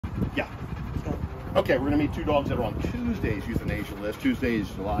Okay, we're gonna meet two dogs that are on Tuesday's euthanasia list. Tuesday is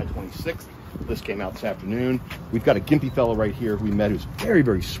July 26th. List came out this afternoon. We've got a gimpy fella right here who we met who's very,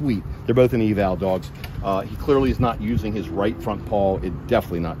 very sweet. They're both in eval dogs. He clearly is not using his right front paw.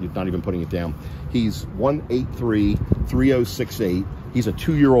 Definitely not, he's not even putting it down. He's 1833068. He's a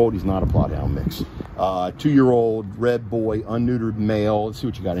 2-year-old. He's not a Bloodhound mix. 2-year-old red boy, unneutered male. Let's see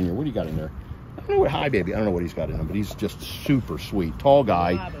what you got in here. What do you got in there? I don't know what, hi baby. I don't know what he's got in him, but he's just super sweet. Tall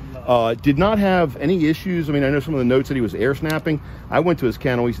guy. Did not have any issues. I mean, I know some of the notes that he was air snapping. I went to his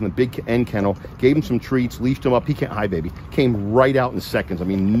kennel. He's in the big end kennel. Gave him some treats, leashed him up. He can't, hi baby. Came right out in seconds. I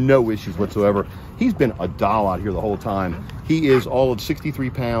mean, no issues whatsoever. He's been a doll out here the whole time. He is all of 63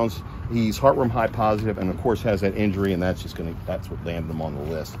 pounds. He's heartworm high positive, and of course has that injury, and that's what landed him on the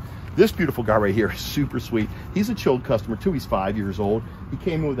list. This beautiful guy right here is super sweet. He's a chilled customer too. He's 5 years old. He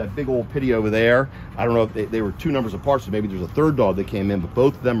came in with that big old pitty over there. I don't know if they were 2 numbers apart, so maybe there's a third dog that came in, but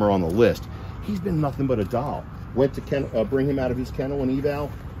both of them are on the list. He's been nothing but a doll. Went to bring him out of his kennel in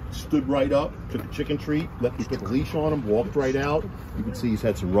eval, stood right up, took a chicken treat, let me put the leash on him, walked right out. You can see he's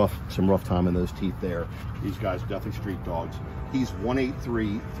had some rough time in those teeth there. These guys are definitely street dogs. He's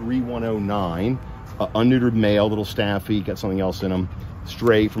 1833109, unneutered male, little staffy, got something else in him.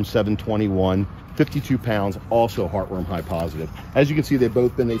 Stray from 721, 52 pounds, also heartworm high positive. As you can see, they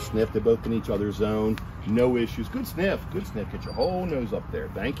sniffed, they've both been in each other's zone. No issues. Good sniff. Get your whole nose up there.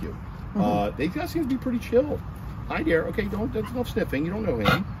 Thank you. They guys seem to be pretty chill. Hi there. Okay, that's enough sniffing. You don't know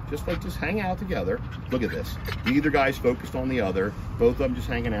him. Just hang out together. Look at this. Neither guy's focused on the other. Both of them just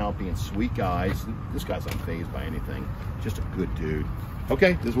hanging out, being sweet guys. This guy's unfazed by anything. Just a good dude.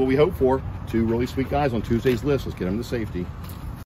 Okay, this is what we hope for. 2 really sweet guys on Tuesday's list. Let's get them to safety.